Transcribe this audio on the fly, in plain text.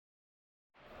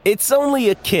It's only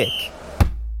a kick,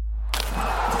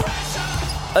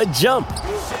 a jump,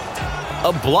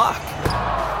 a block.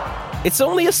 It's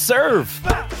only a serve.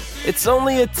 It's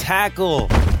only a tackle,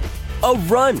 a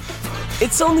run.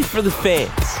 It's only for the fans.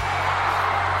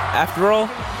 After all,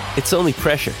 it's only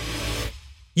pressure.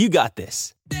 You got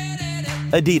this.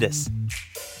 Adidas.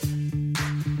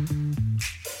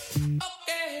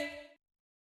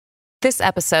 This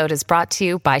episode is brought to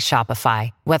you by Shopify.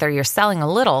 Whether you're selling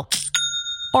a little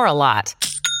or a lot,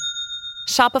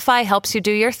 Shopify helps you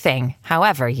do your thing,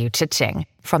 however you cha-ching.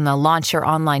 From the launch your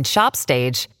online shop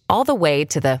stage, all the way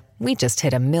to the we just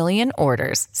hit 1 million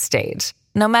orders stage.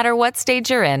 No matter what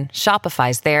stage you're in,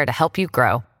 Shopify's there to help you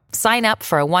grow. Sign up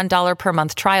for a $1 per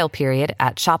month trial period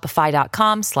at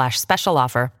shopify.com/special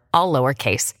offer, all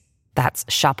lowercase. That's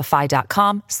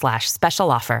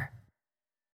shopify.com/special offer.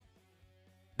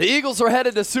 The Eagles are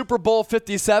headed to Super Bowl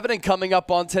 57, and coming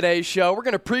up on today's show, we're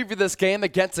going to preview this game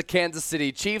against the Kansas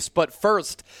City Chiefs. But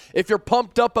first, if you're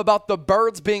pumped up about the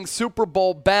Birds being Super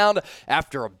Bowl bound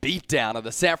after a beatdown of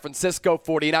the San Francisco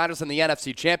 49ers in the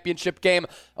NFC Championship game,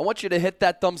 I want you to hit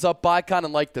that thumbs up icon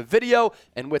and like the video.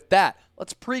 And with that,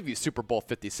 let's preview Super Bowl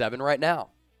 57 right now.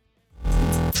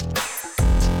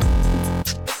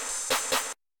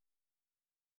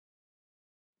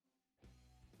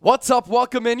 What's up?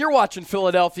 Welcome in. You're watching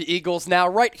Philadelphia Eagles now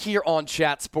right here on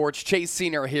Chat Sports. Chase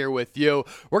Senior here with you.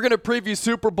 We're going to preview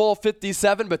Super Bowl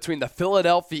 57 between the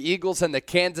Philadelphia Eagles and the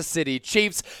Kansas City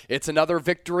Chiefs. It's another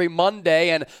Victory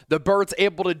Monday, and the Birds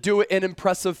able to do it in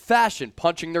impressive fashion,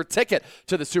 punching their ticket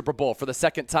to the Super Bowl for the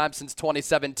second time since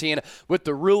 2017 with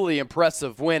the really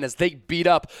impressive win as they beat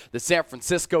up the San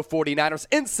Francisco 49ers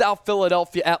in South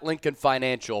Philadelphia at Lincoln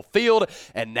Financial Field.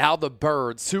 And now the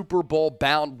Birds, Super Bowl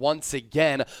bound once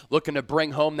again, looking to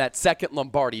bring home that second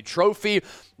Lombardi trophy.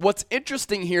 What's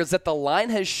interesting here is that the line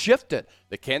has shifted.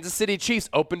 The Kansas City Chiefs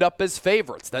opened up as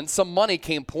favorites. Then some money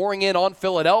came pouring in on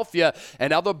Philadelphia,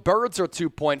 and now the Birds are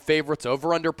 2-point favorites,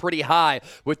 over under pretty high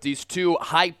with these two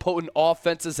high potent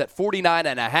offenses at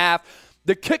 49.5.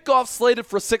 The kickoff slated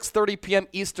for 6:30 p.m.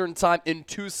 Eastern Time in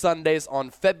 2 Sundays on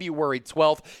February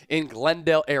 12th in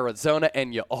Glendale, Arizona.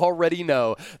 And you already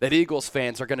know that Eagles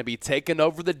fans are going to be taking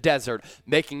over the desert,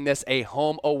 making this a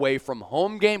home away from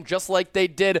home game, just like they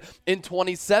did in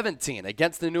 2017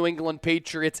 against the New England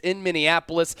Patriots in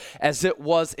Minneapolis, as it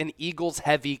was an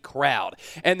Eagles-heavy crowd.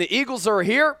 And the Eagles are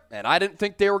here, and I didn't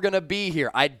think they were going to be here.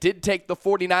 I did take the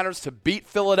 49ers to beat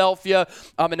Philadelphia.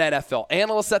 I'm an NFL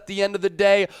analyst at the end of the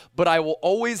day, but I will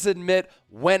always admit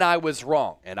when I was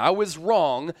wrong. And I was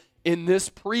wrong in this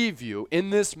preview, in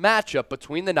this matchup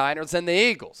between the Niners and the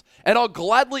Eagles. And I'll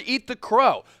gladly eat the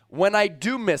crow when I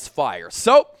do misfire.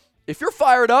 So if you're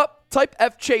fired up, type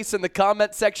F Chase in the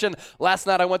comment section. Last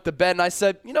night I went to bed and I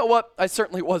said, you know what? I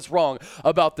certainly was wrong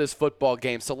about this football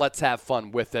game, so let's have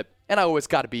fun with it. And I always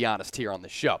got to be honest here on the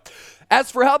show.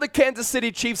 As for how the Kansas City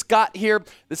Chiefs got here,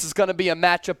 this is going to be a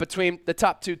matchup between the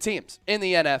top two teams in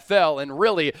the NFL. And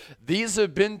really, these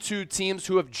have been two teams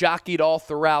who have jockeyed all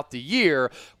throughout the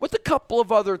year, with a couple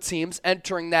of other teams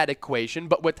entering that equation.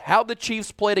 But with how the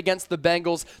Chiefs played against the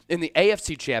Bengals in the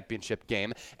AFC Championship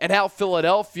game and how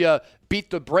Philadelphia beat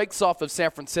the brakes off of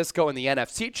San Francisco in the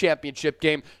NFC Championship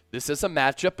game, this is a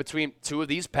matchup between two of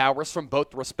these powers from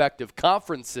both respective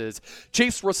conferences.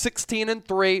 Chiefs were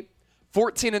 16-3.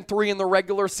 14-3 in the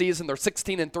regular season. They're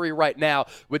 16-3 right now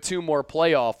with 2 more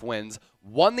playoff wins.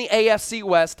 Won the AFC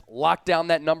West, locked down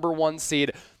that number 1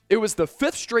 seed. It was the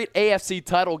 5th straight AFC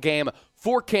title game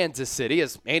for Kansas City,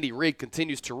 as Andy Reid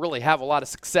continues to really have a lot of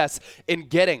success in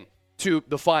getting to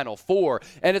the Final Four.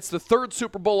 And it's the 3rd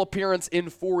Super Bowl appearance in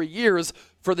 4 years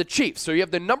for the Chiefs. So you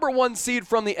have the number 1 seed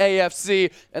from the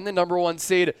AFC and the number 1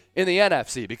 seed in the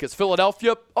NFC, because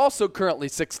Philadelphia also currently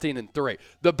 16-3.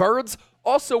 The Birds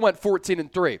also went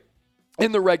 14-3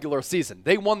 in the regular season.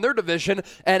 They won their division,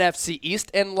 NFC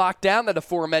East, and locked down that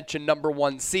aforementioned number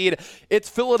 1 seed. It's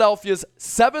Philadelphia's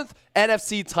 7th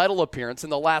NFC title appearance in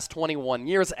the last 21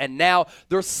 years, and now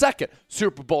their 2nd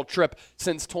Super Bowl trip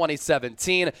since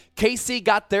 2017. KC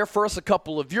got there first a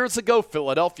couple of years ago.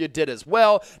 Philadelphia did as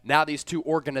well. Now these two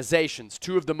organizations,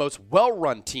 two of the most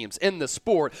well-run teams in the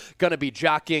sport, going to be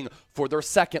jockeying for their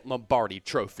 2nd Lombardi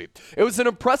trophy. It was an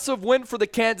impressive win for the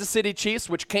Kansas City Chiefs,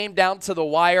 which came down to the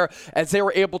wire as they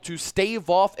were able to stave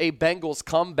off a Bengals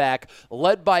comeback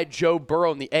led by Joe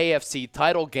Burrow in the AFC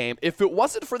title game. If it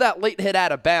wasn't for that late hit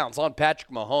out of bounds on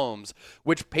Patrick Mahomes,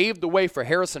 which paved the way for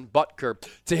Harrison Butker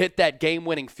to hit that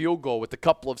game-winning field goal with a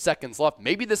couple of seconds left.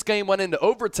 Maybe this game went into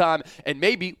overtime, and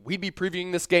maybe we'd be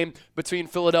previewing this game between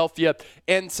Philadelphia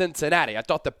and Cincinnati. I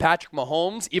thought that Patrick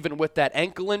Mahomes, even with that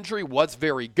ankle injury, was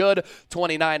very good.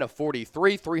 29 of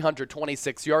 43,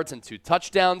 326 yards and 2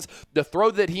 touchdowns. The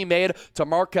throw that he made to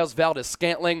Marquez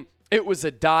Valdes-Scantling, it was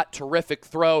a terrific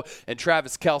throw. And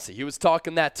Travis Kelce, he was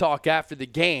talking that talk after the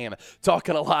game,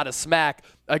 talking a lot of smack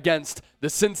against the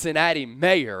Cincinnati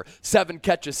mayor. 7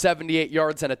 catches, 78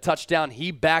 yards, and a touchdown.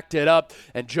 He backed it up.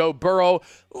 And Joe Burrow,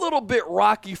 a little bit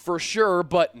rocky for sure,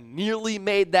 but nearly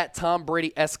made that Tom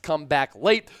Brady-esque comeback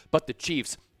late. But the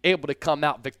Chiefs able to come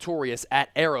out victorious at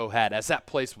Arrowhead as that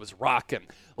place was rocking.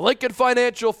 Lincoln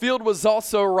Financial Field was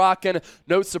also rocking.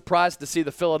 No surprise to see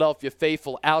the Philadelphia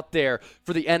faithful out there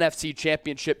for the NFC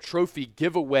Championship Trophy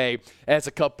giveaway as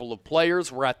a couple of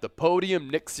players were at the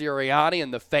podium. Nick Sirianni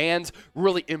and the fans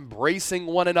really embracing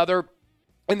one another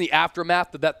in the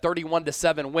aftermath of that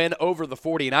 31-7 win over the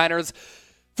 49ers.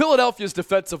 Philadelphia's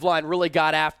defensive line really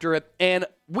got after it, and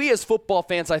we as football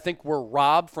fans, I think, were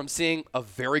robbed from seeing a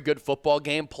very good football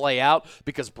game play out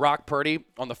because Brock Purdy,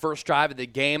 on the first drive of the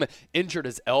game, injured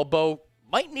his elbow.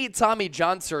 Might need Tommy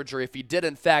John surgery if he did,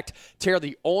 in fact, tear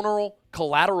the ulnar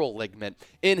collateral ligament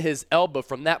in his elbow.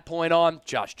 From that point on,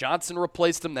 Josh Johnson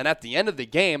replaced him. Then at the end of the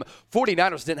game,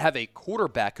 49ers didn't have a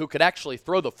quarterback who could actually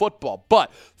throw the football,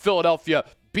 but Philadelphia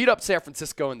beat up San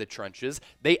Francisco in the trenches.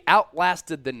 They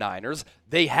outlasted the Niners.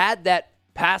 They had that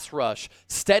pass rush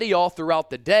steady all throughout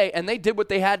the day, and they did what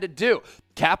they had to do,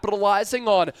 capitalizing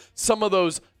on some of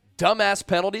those dumbass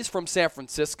penalties from San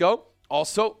Francisco.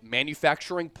 Also,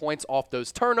 manufacturing points off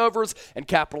those turnovers and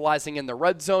capitalizing in the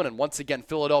red zone. And once again,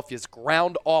 Philadelphia's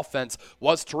ground offense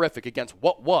was terrific against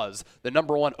what was the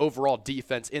number 1 overall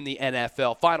defense in the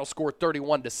NFL. Final score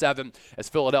 31-7 as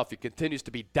Philadelphia continues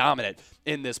to be dominant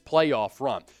in this playoff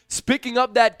run. Speaking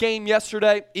of that game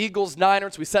yesterday,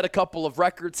 Eagles-Niners, we set a couple of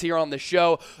records here on the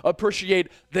show. Appreciate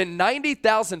the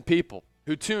 90,000 people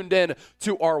who tuned in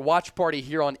to our watch party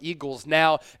here on Eagles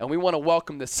Now, and we want to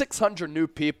welcome the 600 new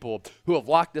people who have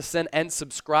locked us in and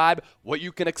subscribed. What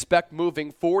you can expect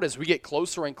moving forward as we get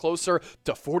closer and closer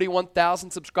to 41,000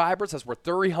 subscribers, as we're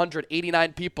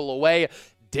 389 people away.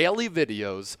 Daily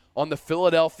videos on the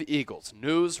Philadelphia Eagles.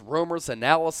 News, rumors,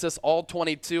 analysis, all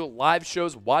 22, live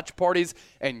shows, watch parties,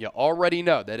 and you already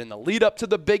know that in the lead up to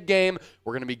the big game,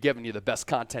 we're going to be giving you the best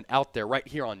content out there right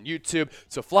here on YouTube.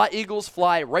 So fly, Eagles,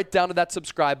 fly right down to that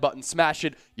subscribe button, smash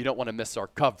it. You don't want to miss our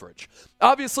coverage.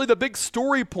 Obviously, the big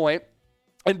story point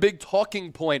and big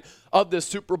talking point of the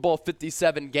Super Bowl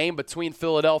 57 game between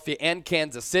Philadelphia and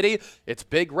Kansas City, it's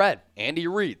Big Red, Andy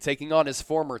Reid, taking on his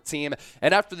former team.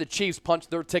 And after the Chiefs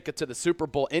punched their ticket to the Super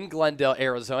Bowl in Glendale,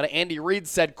 Arizona, Andy Reid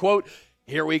said, quote,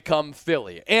 "Here we come,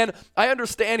 Philly." And I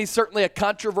understand he's certainly a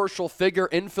controversial figure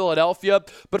in Philadelphia,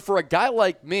 but for a guy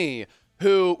like me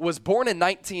who was born in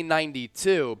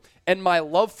 1992 and my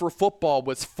love for football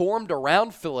was formed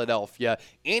around Philadelphia,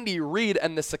 Andy Reid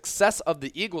and the success of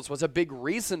the Eagles was a big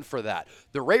reason for that.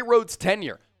 The Ray Rhodes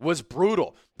tenure was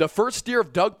brutal. The first year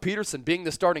of Doug Peterson being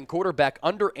the starting quarterback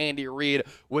under Andy Reid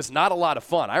was not a lot of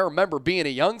fun. I remember being a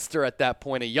youngster at that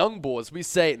point, a young bull, as we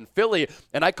say it in Philly,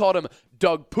 and I called him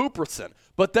Doug Pooperson.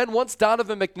 But then once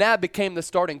Donovan McNabb became the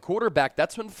starting quarterback,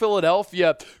 that's when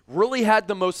Philadelphia really had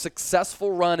the most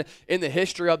successful run in the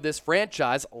history of this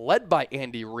franchise, led by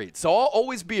Andy Reid. So I'll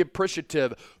always be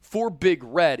appreciative for Big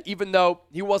Red, even though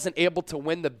he wasn't able to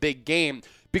win the big game,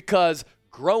 because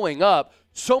growing up,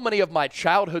 so many of my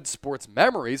childhood sports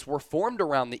memories were formed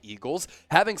around the Eagles,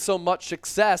 having so much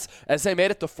success as they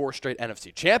made it to 4 straight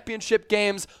NFC Championship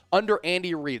games under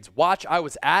Andy Reid's watch. I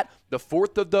was at the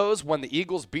 4th of those when the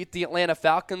Eagles beat the Atlanta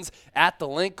Falcons at the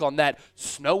Link on that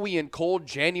snowy and cold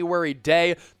January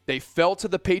day. They fell to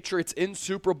the Patriots in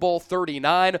Super Bowl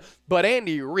 39, but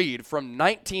Andy Reid from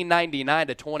 1999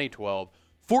 to 2012,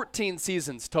 14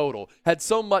 seasons total, had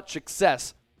so much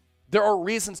success. There are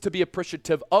reasons to be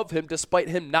appreciative of him despite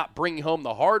him not bringing home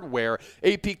the hardware.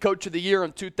 AP Coach of the Year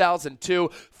in 2002,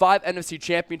 5 NFC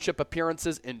Championship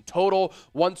appearances in total,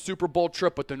 1 Super Bowl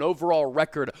trip with an overall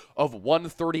record of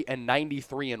 130 and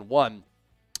 93-1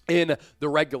 in the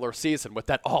regular season, with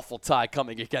that awful tie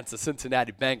coming against the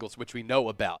Cincinnati Bengals, which we know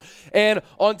about. And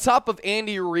on top of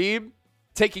Andy Reid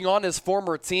taking on his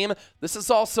former team, this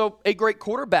is also a great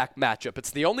quarterback matchup.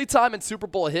 It's the only time in Super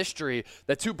Bowl history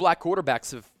that 2 black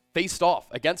quarterbacks have faced off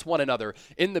against one another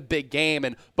in the big game,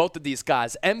 and both of these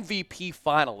guys, MVP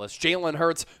finalists. Jalen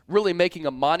Hurts really making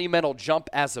a monumental jump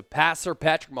as a passer.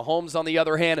 Patrick Mahomes, on the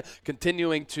other hand,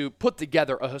 continuing to put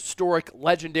together a historic,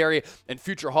 legendary, and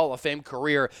future Hall of Fame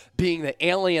career, being the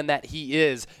alien that he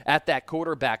is at that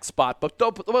quarterback spot. But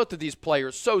both of these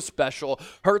players, so special.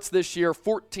 Hurts this year,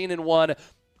 14-1.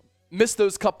 Missed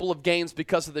those couple of games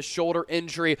because of the shoulder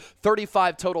injury.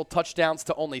 35 total touchdowns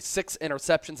to only 6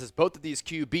 interceptions as both of these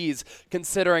QBs,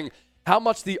 considering how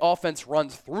much the offense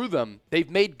runs through them.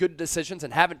 They've made good decisions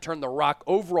and haven't turned the rock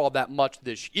overall that much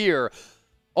this year.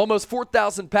 Almost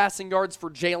 4,000 passing yards for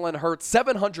Jalen Hurts,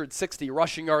 760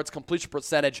 rushing yards, completion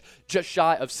percentage just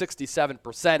shy of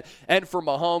 67%. And for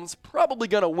Mahomes, probably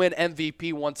going to win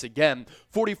MVP once again.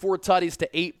 44 tutties to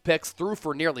 8 picks, threw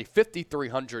for nearly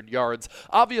 5,300 yards.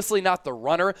 Obviously not the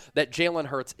runner that Jalen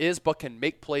Hurts is, but can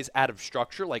make plays out of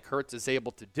structure like Hurts is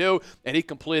able to do. And he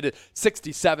completed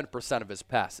 67% of his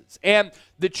passes. And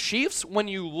the Chiefs, when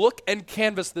you look and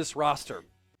canvass this roster,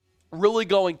 really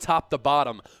going top to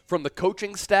bottom from the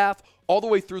coaching staff all the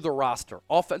way through the roster,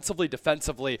 offensively,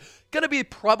 defensively, going to be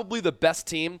probably the best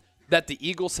team that the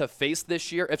Eagles have faced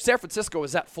this year. If San Francisco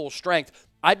is at full strength,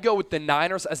 I'd go with the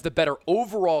Niners as the better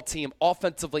overall team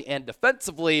offensively and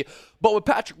defensively. But with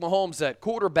Patrick Mahomes at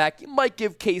quarterback, you might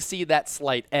give KC that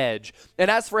slight edge.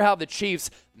 And as for how the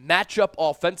Chiefs match up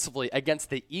offensively against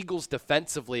the Eagles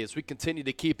defensively, as we continue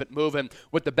to keep it moving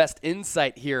with the best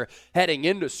insight here heading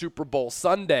into Super Bowl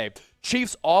Sunday,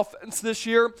 Chiefs offense this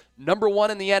year, number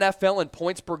 1 in the NFL in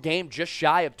points per game, just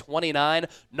shy of 29.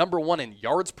 Number 1 in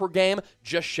yards per game,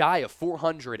 just shy of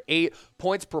 408.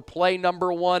 Points per play,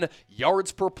 number 1.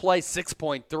 Yards per play,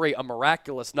 6.3, a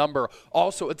miraculous number.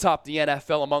 Also atop the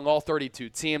NFL among all 32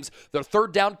 teams. Their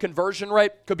third down conversion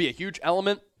rate could be a huge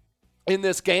element in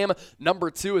this game. Number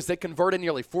 2 is they converted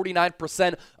nearly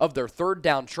 49% of their third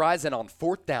down tries, and on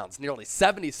fourth downs, nearly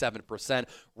 77%.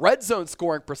 Red zone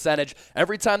scoring percentage,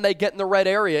 every time they get in the red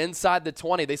area inside the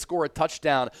 20, they score a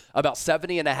touchdown about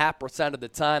 70.5% of the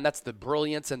time. That's the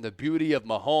brilliance and the beauty of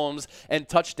Mahomes. And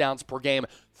touchdowns per game,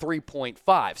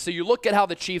 3.5. So you look at how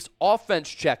the Chiefs offense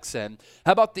checks in.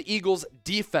 How about the Eagles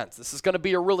defense? This is going to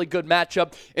be a really good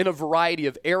matchup in a variety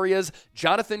of areas.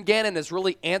 Jonathan Gannon has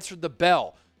really answered the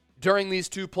bell during these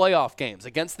two playoff games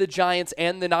against the Giants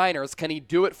and the Niners. Can he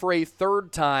do it for a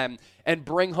third time and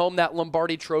bring home that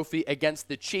Lombardi trophy against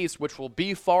the Chiefs, which will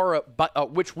be by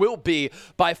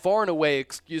far and away,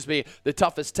 the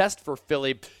toughest test for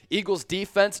Philly? Eagles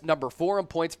defense, number 4 in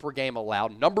points per game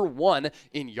allowed, number 1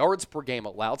 in yards per game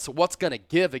allowed. So what's going to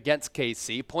give against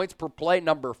KC? Points per play,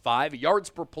 number 5. Yards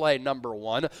per play, number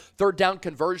 1. Third down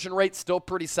conversion rate, still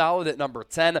pretty solid at number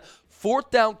 10.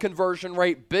 Fourth down conversion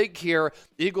rate, big here.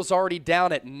 Eagles already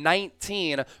down at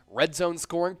 19. Red zone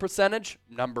scoring percentage,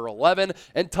 number 11.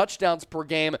 And touchdowns per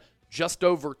game, just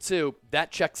over 2.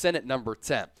 That checks in at number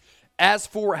 10. As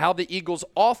for how the Eagles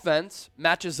offense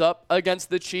matches up against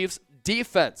the Chiefs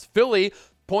defense, Philly,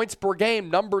 points per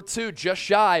game, number 2, just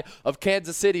shy of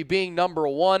Kansas City being number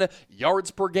 1.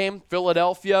 Yards per game,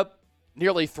 Philadelphia,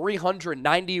 nearly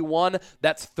 391.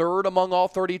 That's third among all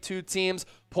 32 teams.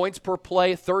 Points per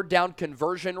play, third down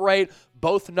conversion rate,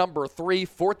 both number 3.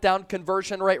 Fourth down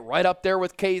conversion rate, right up there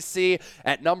with KC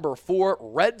at number 4.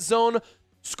 Red zone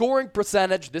scoring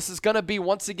percentage, this is going to be,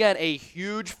 once again, a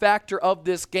huge factor of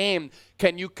this game.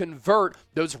 Can you convert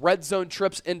those red zone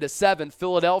trips into 7?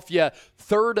 Philadelphia,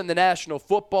 third in the National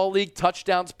Football League.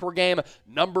 Touchdowns per game,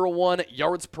 number 1.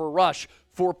 Yards per rush,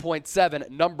 4.7,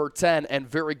 number 10, and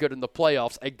very good in the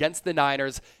playoffs against the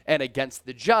Niners and against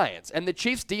the Giants. And the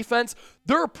Chiefs defense,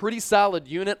 they're a pretty solid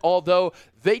unit, although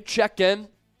they check in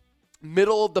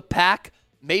middle of the pack,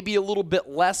 maybe a little bit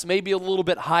less, maybe a little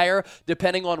bit higher,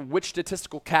 depending on which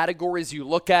statistical categories you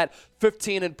look at.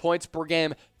 15 in points per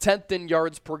game, 10th in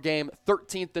yards per game,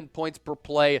 13th in points per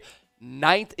play,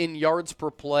 9th in yards per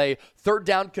play. Third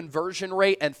down conversion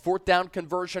rate and fourth down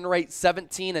conversion rate,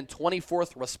 17 and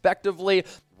 24th respectively.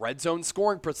 Red zone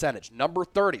scoring percentage, number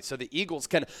 30. So the Eagles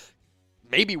can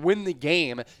maybe win the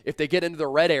game if they get into the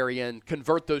red area and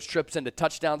convert those trips into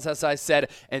touchdowns, as I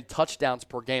said, and touchdowns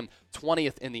per game,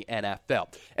 20th in the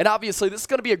NFL. And obviously, this is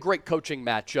going to be a great coaching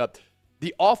matchup.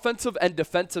 The offensive and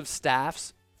defensive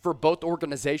staffs for both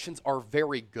organizations are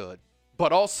very good.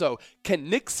 But also,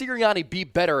 can Nick Sirianni be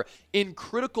better in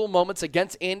critical moments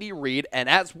against Andy Reid? And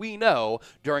as we know,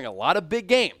 during a lot of big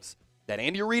games that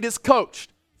Andy Reid has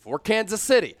coached for Kansas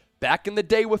City, back in the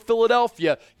day with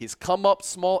Philadelphia, he's come up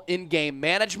small in game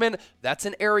management. That's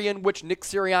an area in which Nick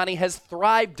Sirianni has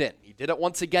thrived in. He did it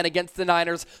once again against the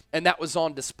Niners, and that was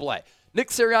on display. Nick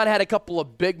Sirianni had a couple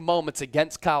of big moments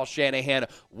against Kyle Shanahan.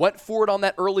 Went for it on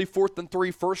that early 4th and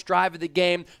 3 first drive of the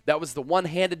game. That was the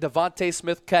one-handed Devontae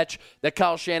Smith catch that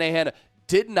Kyle Shanahan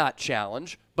did not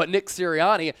challenge, but Nick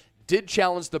Sirianni did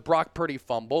challenge the Brock Purdy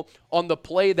fumble on the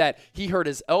play that he hurt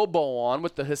his elbow on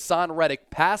with the Hassan Reddick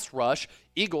pass rush.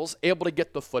 Eagles able to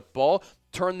get the football,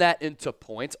 turn that into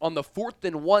points. On the 4th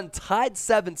and 1, tied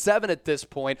 7-7 at this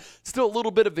point. Still a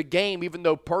little bit of a game, even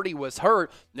though Purdy was hurt.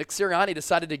 Nick Sirianni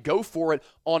decided to go for it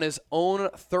on his own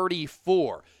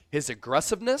 34. His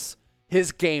aggressiveness,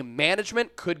 his game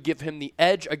management could give him the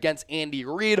edge against Andy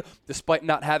Reid, despite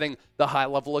not having the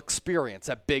high-level experience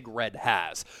that Big Red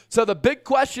has. So the big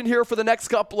question here for the next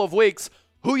couple of weeks,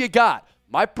 who you got?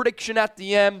 My prediction at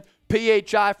the end,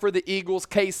 PHI for the Eagles,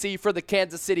 KC for the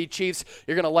Kansas City Chiefs.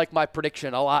 You're going to like my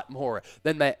prediction a lot more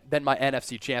than my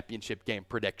NFC Championship game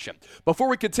prediction. Before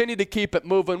we continue to keep it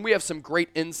moving, we have some great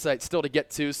insights still to get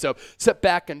to, so sit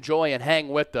back, enjoy, and hang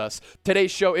with us.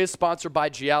 Today's show is sponsored by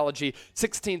Geology,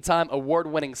 16-time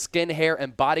award-winning skin, hair,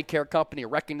 and body care company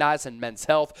recognized in Men's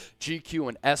Health, GQ,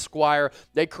 and Esquire.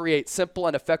 They create simple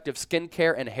and effective skin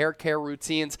care and hair care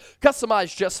routines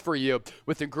customized just for you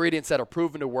with ingredients that are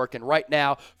proven to work. And right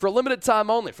now, for a limited time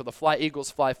only for the Fly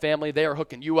Eagles Fly family, they are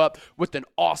hooking you up with an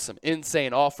awesome,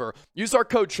 insane offer. Use our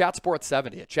code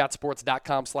ChatSports70 at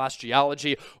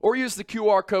chatsports.com/geology or use the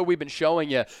QR code we've been showing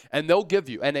you, and they'll give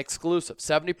you an exclusive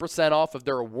 70% off of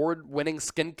their award-winning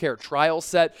skincare trial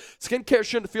set. Skincare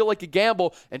shouldn't feel like a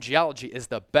gamble, and Geology is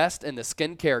the best in the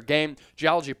skincare game.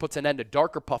 Geology puts an end to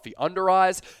darker, puffy under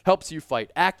eyes, helps you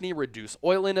fight acne, reduce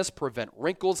oiliness, prevent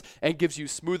wrinkles, and gives you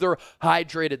smoother,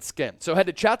 hydrated skin. So head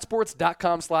to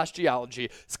chatsports.com/geology,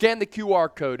 scan the QR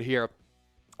code here,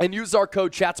 and use our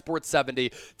code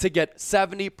ChatSports70 to get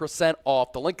 70%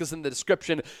 off. The link is in the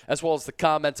description as well as the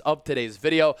comments of today's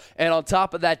video. And on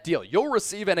top of that deal, you'll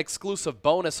receive an exclusive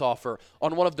bonus offer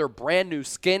on one of their brand new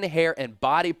skin, hair, and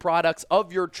body products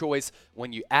of your choice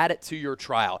when you add it to your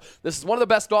trial. This is one of the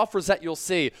best offers that you'll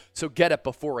see, so get it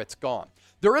before it's gone.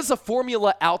 There is a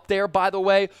formula out there, by the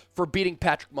way, for beating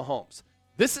Patrick Mahomes.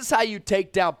 This is how you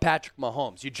take down Patrick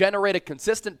Mahomes. You generate a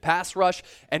consistent pass rush,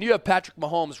 and you have Patrick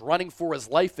Mahomes running for his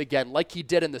life again like he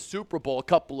did in the Super Bowl a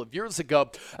couple of years ago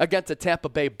against the Tampa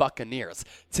Bay Buccaneers.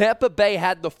 Tampa Bay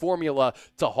had the formula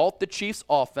to halt the Chiefs'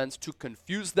 offense, to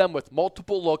confuse them with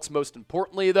multiple looks. Most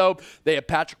importantly, though, they had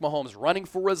Patrick Mahomes running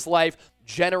for his life,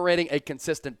 generating a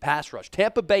consistent pass rush.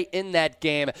 Tampa Bay in that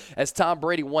game, as Tom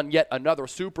Brady won yet another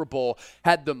Super Bowl,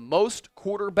 had the most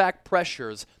quarterback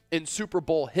pressures in Super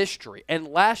Bowl history. And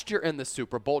last year in the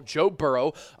Super Bowl, Joe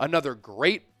Burrow, another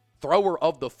great thrower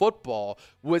of the football,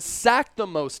 was sacked the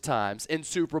most times in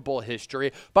Super Bowl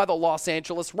history by the Los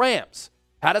Angeles Rams.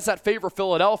 How does that favor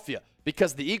Philadelphia?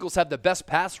 Because the Eagles have the best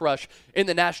pass rush in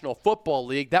the National Football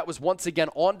League. That was once again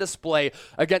on display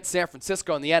against San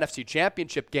Francisco in the NFC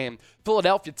Championship game.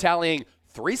 Philadelphia tallying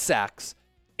 3 sacks,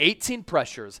 18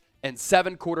 pressures, and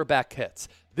 7 quarterback hits.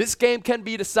 This game can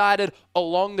be decided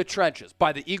along the trenches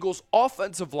by the Eagles'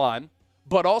 offensive line,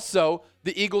 but also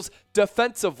the Eagles'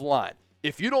 defensive line.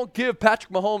 If you don't give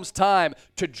Patrick Mahomes time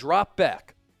to drop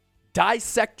back,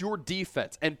 dissect your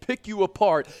defense, and pick you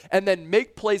apart, and then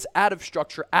make plays out of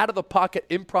structure, out of the pocket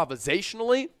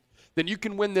improvisationally, then you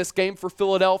can win this game for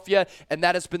Philadelphia, and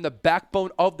that has been the backbone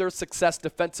of their success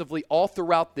defensively all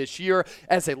throughout this year,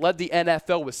 as they led the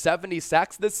NFL with 70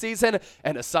 sacks this season,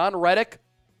 and Hassan Reddick,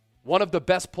 one of the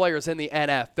best players in the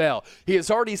NFL. He has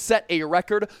already set a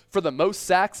record for the most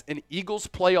sacks in Eagles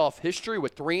playoff history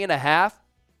with 3.5.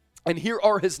 And here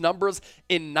are his numbers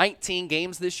in 19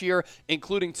 games this year,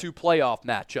 including 2 playoff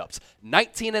matchups.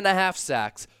 19.5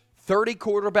 sacks, 30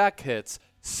 quarterback hits,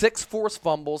 6 forced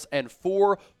fumbles, and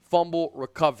 4 fumble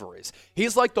recoveries.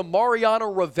 He's like the Mariano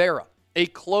Rivera, a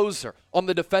closer on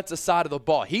the defensive side of the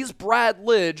ball. He's Brad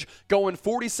Lidge going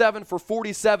 47 for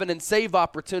 47 in save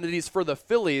opportunities for the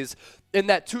Phillies in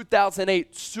that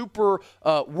 2008 Super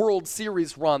World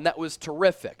Series run. That was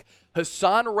terrific.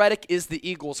 Hassan Reddick is the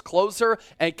Eagles' closer,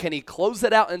 and can he close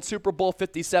it out in Super Bowl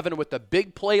 57 with a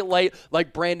big play late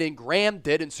like Brandon Graham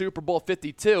did in Super Bowl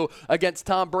 52 against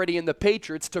Tom Brady and the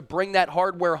Patriots to bring that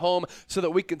hardware home so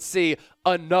that we can see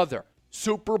another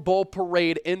Super Bowl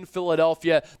parade in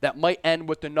Philadelphia that might end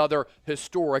with another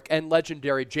historic and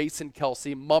legendary Jason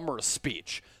Kelce Mummer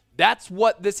speech. That's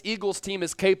what this Eagles team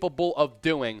is capable of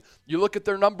doing. You look at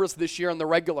their numbers this year in the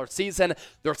regular season,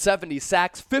 they're 70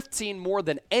 sacks, 15 more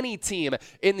than any team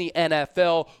in the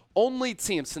NFL. Only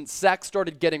team since sacks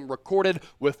started getting recorded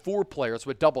with 4 players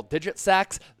with double-digit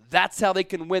sacks. That's how they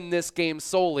can win this game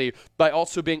solely, by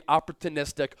also being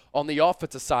opportunistic on the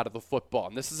offensive side of the football.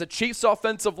 And this is a Chiefs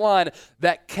offensive line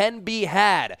that can be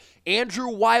had. Andrew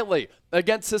Wiley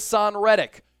against Hassan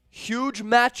Reddick. Huge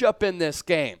matchup in this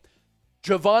game.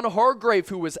 Javon Hargrave,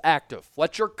 who was active.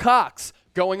 Fletcher Cox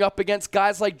going up against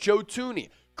guys like Joe Tooney.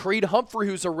 Creed Humphrey,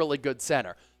 who's a really good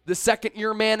center. The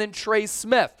second-year man in Trey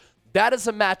Smith. That is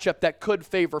a matchup that could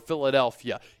favor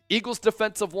Philadelphia. Eagles'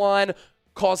 defensive line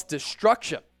caused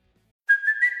destruction.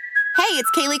 Hey,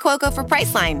 it's Kaylee Cuoco for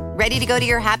Priceline. Ready to go to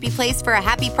your happy place for a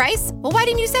happy price? Well, why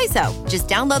didn't you say so? Just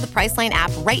download the Priceline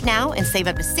app right now and save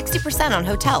up to 60% on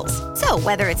hotels. So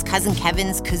whether it's Cousin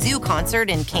Kevin's Kazoo Concert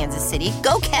in Kansas City,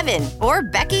 go Kevin, or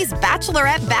Becky's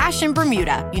Bachelorette Bash in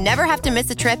Bermuda, you never have to miss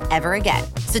a trip ever again.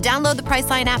 So download the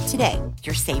Priceline app today.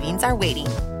 Your savings are waiting.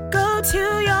 Go to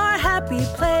your happy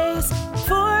place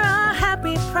for a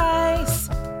happy price.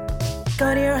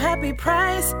 Go to your happy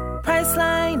price,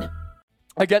 Priceline.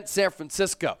 Against San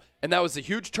Francisco, and that was a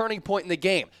huge turning point in the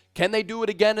game. Can they do it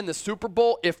again in the Super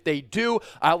Bowl? If they do,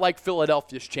 I like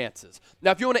Philadelphia's chances.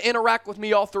 Now, if you want to interact with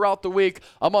me all throughout the week,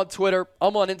 I'm on Twitter,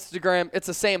 I'm on Instagram. It's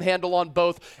the same handle on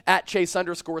both,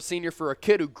 @Chase_Senior, for a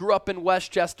kid who grew up in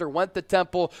Westchester, went to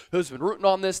Temple, who's been rooting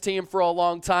on this team for a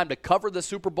long time to cover the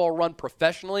Super Bowl run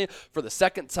professionally for the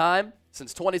second time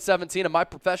since 2017 in my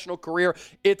professional career.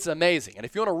 It's amazing. And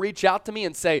if you want to reach out to me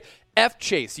and say, F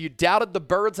Chase, you doubted the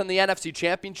Birds in the NFC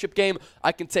Championship game,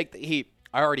 I can take the heat.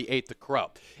 I already ate the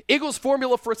crow. Eagles'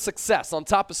 formula for success, on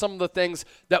top of some of the things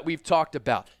that we've talked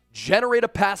about. Generate a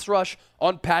pass rush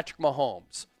on Patrick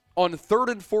Mahomes. On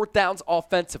 3rd and 4th downs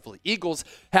offensively, Eagles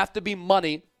have to be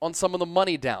money on some of the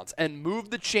money downs and move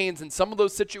the chains in some of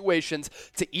those situations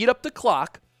to eat up the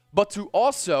clock, but to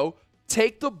also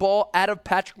take the ball out of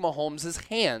Patrick Mahomes'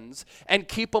 hands and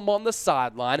keep him on the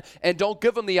sideline, and don't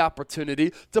give him the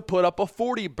opportunity to put up a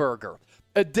 40-burger.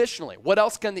 Additionally, what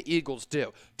else can the Eagles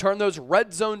do? Turn those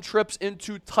red zone trips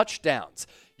into touchdowns.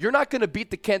 You're not going to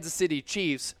beat the Kansas City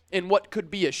Chiefs in what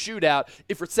could be a shootout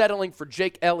if you're settling for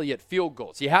Jake Elliott field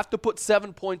goals. You have to put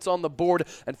 7 points on the board,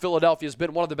 and Philadelphia has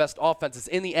been one of the best offenses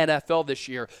in the NFL this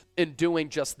year in doing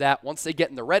just that. Once they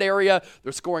get in the red area,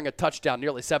 they're scoring a touchdown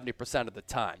nearly 70% of the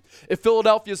time. If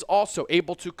Philadelphia is also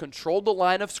able to control the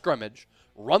line of scrimmage,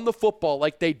 run the football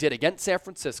like they did against San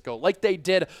Francisco, like they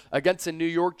did against the New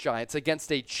York Giants,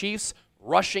 against a Chiefs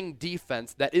rushing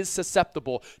defense that is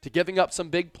susceptible to giving up some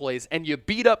big plays, and you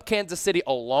beat up Kansas City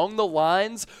along the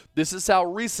lines, this is how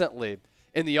recently,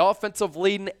 in the offensive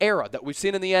leading era that we've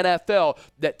seen in the NFL,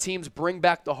 that teams bring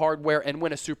back the hardware and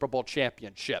win a Super Bowl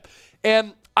championship.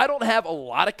 And I don't have a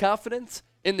lot of confidence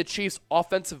in the Chiefs'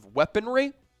 offensive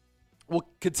weaponry. We'll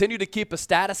continue to keep a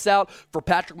status out for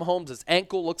Patrick Mahomes'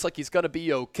 ankle. Looks like he's going to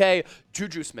be okay.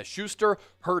 Juju Smith-Schuster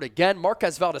hurt again.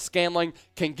 Marquez Valdes-Scantling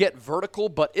can get vertical,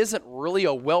 but isn't really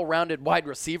a well-rounded wide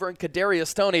receiver. And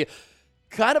Kadarius Toney,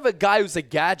 kind of a guy who's a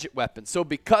gadget weapon. So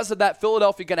because of that,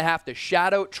 Philadelphia going to have to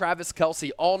shadow Travis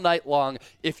Kelce all night long.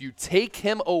 If you take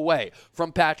him away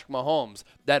from Patrick Mahomes,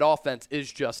 that offense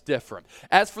is just different.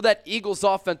 As for that Eagles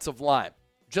offensive line,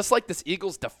 just like this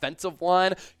Eagles defensive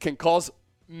line can cause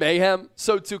mayhem,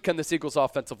 so too can this Eagles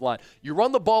offensive line. You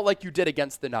run the ball like you did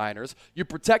against the Niners, you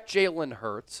protect Jalen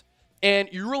Hurts, and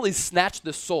you really snatch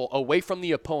the soul away from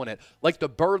the opponent like the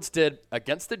Birds did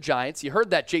against the Giants. You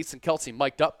heard that Jason Kelce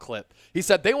mic'd up clip. He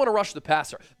said they want to rush the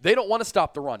passer. They don't want to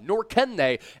stop the run, nor can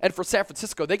they. And for San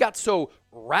Francisco, they got so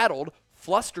rattled,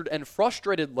 flustered, and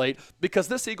frustrated late because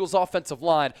this Eagles offensive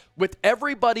line, with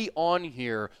everybody on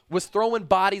here, was throwing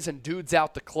bodies and dudes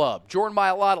out the club. Jordan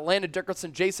Mailata, Landon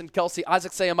Dickerson, Jason Kelce,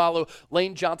 Isaac Seumalo,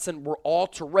 Lane Johnson were all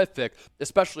terrific,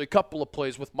 especially a couple of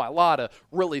plays with Mailata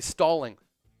really stalling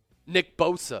Nick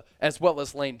Bosa as well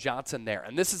as Lane Johnson there.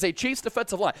 And this is a Chiefs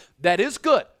defensive line that is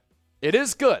good. It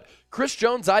is good. Chris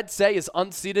Jones, I'd say, is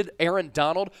unseated Aaron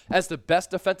Donald as the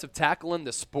best defensive tackle in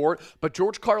the sport, but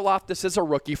George Karlaftis is a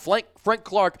rookie. Frank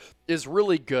Clark is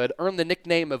really good, earned the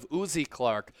nickname of Uzi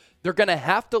Clark. They're going to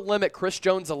have to limit Chris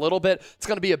Jones a little bit. It's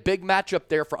going to be a big matchup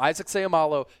there for Isaac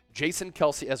Seumalo, Jason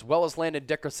Kelce, as well as Landon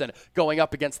Dickerson going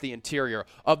up against the interior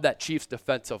of that Chiefs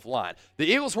defensive line. The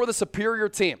Eagles were the superior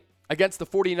team against the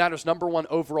 49ers' #1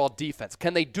 overall defense.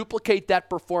 Can they duplicate that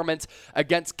performance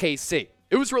against KC?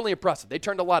 It was really impressive. They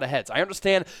turned a lot of heads. I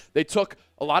understand they took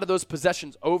a lot of those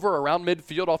possessions over around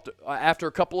midfield after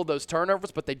a couple of those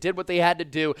turnovers, but they did what they had to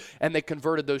do, and they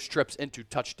converted those trips into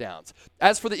touchdowns.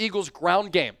 As for the Eagles'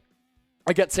 ground game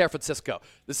against San Francisco,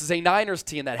 this is a Niners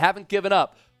team that haven't given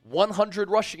up 100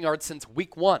 rushing yards since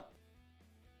week 1.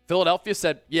 Philadelphia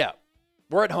said, yeah,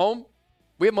 we're at home.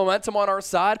 We have momentum on our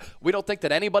side. We don't think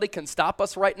that anybody can stop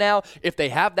us right now. If they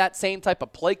have that same type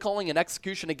of play calling and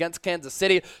execution against Kansas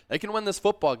City, they can win this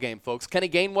football game, folks. Kenny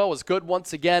Gainwell was good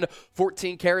once again.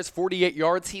 14 carries, 48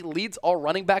 yards. He leads all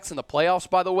running backs in the playoffs,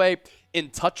 by the way, in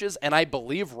touches and I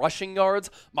believe rushing yards.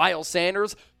 Miles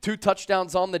Sanders, 2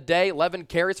 touchdowns on the day, 11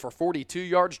 carries for 42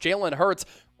 yards. Jalen Hurts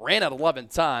ran it 11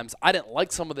 times. I didn't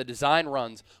like some of the design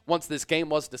runs once this game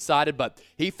was decided, but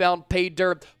he found pay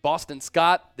dirt. Boston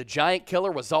Scott, the Giant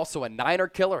killer, was also a Niner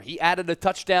killer. He added a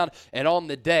touchdown, and on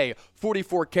the day,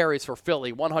 44 carries for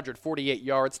Philly, 148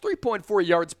 yards, 3.4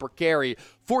 yards per carry,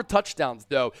 4 touchdowns,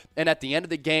 though. And at the end of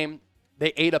the game,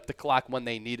 they ate up the clock when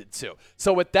they needed to.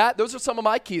 So with that, those are some of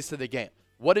my keys to the game.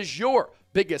 What is your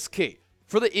biggest key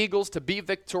for the Eagles to be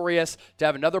victorious, to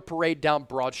have another parade down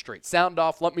Broad Street? Sound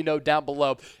off. Let me know down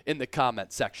below in the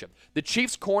comment section. The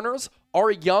Chiefs' corners are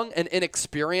young and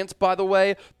inexperienced, by the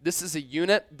way. This is a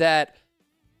unit that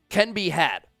can be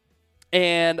had.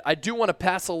 And I do want to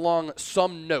pass along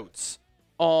some notes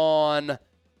on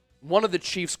one of the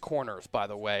Chiefs' corners, by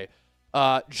the way.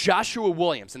 Joshua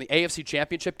Williams in the AFC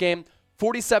Championship game,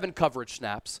 47 coverage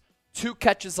snaps, 2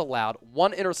 catches allowed,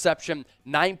 1 interception,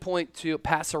 9.2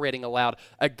 passer rating allowed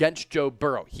against Joe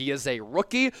Burrow. He is a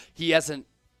rookie. He hasn't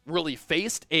really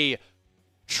faced a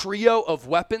trio of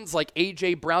weapons like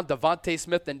A.J. Brown, Devontae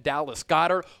Smith, and Dallas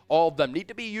Goedert. All of them need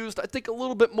to be used, I think, a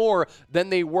little bit more than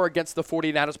they were against the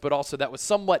 49ers, but also that was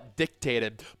somewhat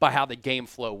dictated by how the game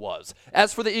flow was.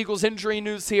 As for the Eagles' injury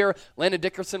news here, Landon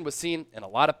Dickerson was seen in a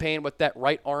lot of pain with that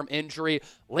right arm injury.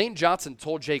 Lane Johnson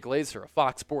told Jay Glazer of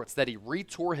Fox Sports that he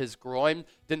retore his groin,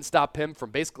 didn't stop him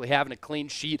from basically having a clean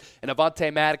sheet, and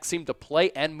Avonte Maddox seemed to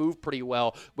play and move pretty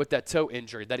well with that toe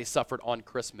injury that he suffered on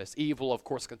Christmas Eve. We'll, of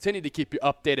course, continue to keep you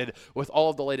updated with all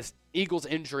of the latest Eagles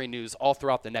injury news all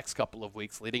throughout the next couple of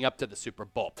weeks leading up to the Super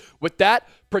Bowl. With that,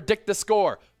 predict the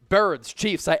score. Birds,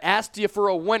 Chiefs, I asked you for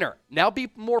a winner. Now be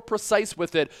more precise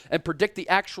with it and predict the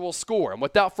actual score. And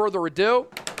without further ado,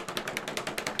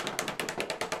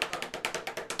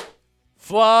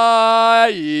 fly,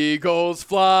 Eagles,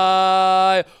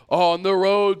 fly on the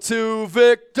road to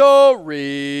victory.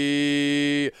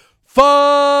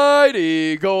 Fight,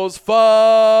 Eagles,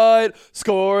 fight.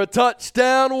 Score a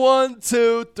touchdown, 1,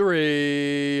 2,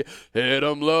 3. Hit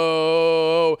 'em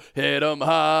low, hit 'em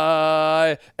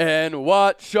high, and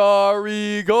watch our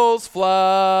Eagles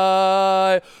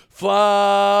fly.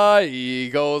 Fly,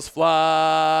 Eagles,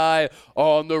 fly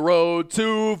on the road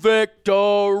to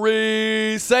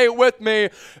victory. Say it with me.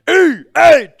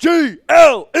 E-A-G-L-E-S,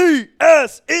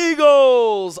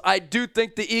 Eagles. I do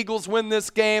think the Eagles win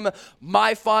this game.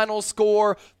 My final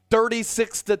score,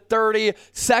 36-30.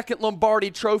 Second Lombardi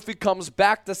Trophy comes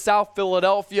back to South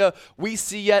Philadelphia. We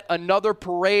see yet another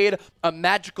parade, a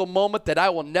magical moment that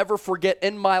I will never forget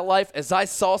in my life as I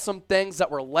saw some things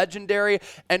that were legendary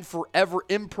and forever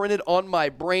imprinted on my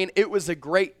brain. It was a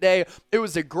great day. It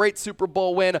was a great Super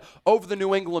Bowl win over the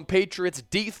New England Patriots,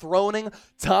 dethroning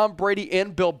Tom Brady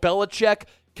and Bill Belichick.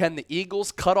 Can the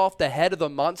Eagles cut off the head of the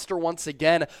monster once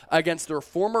again against their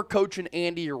former coach in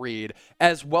Andy Reid,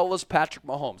 as well as Patrick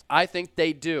Mahomes? I think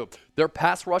they do. Their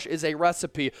pass rush is a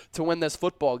recipe to win this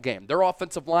football game. Their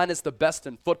offensive line is the best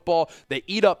in football. They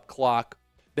eat up clock.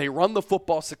 They run the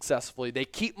football successfully. They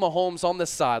keep Mahomes on the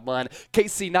sideline.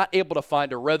 KC not able to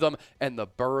find a rhythm, and the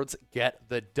Birds get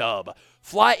the dub.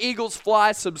 Fly, Eagles,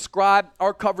 fly. Subscribe.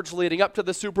 Our coverage leading up to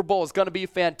the Super Bowl is going to be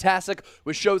fantastic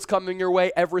with shows coming your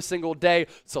way every single day.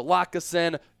 So lock us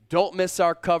in. Don't miss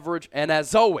our coverage. And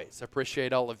as always,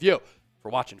 appreciate all of you for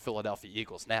watching Philadelphia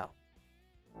Eagles Now.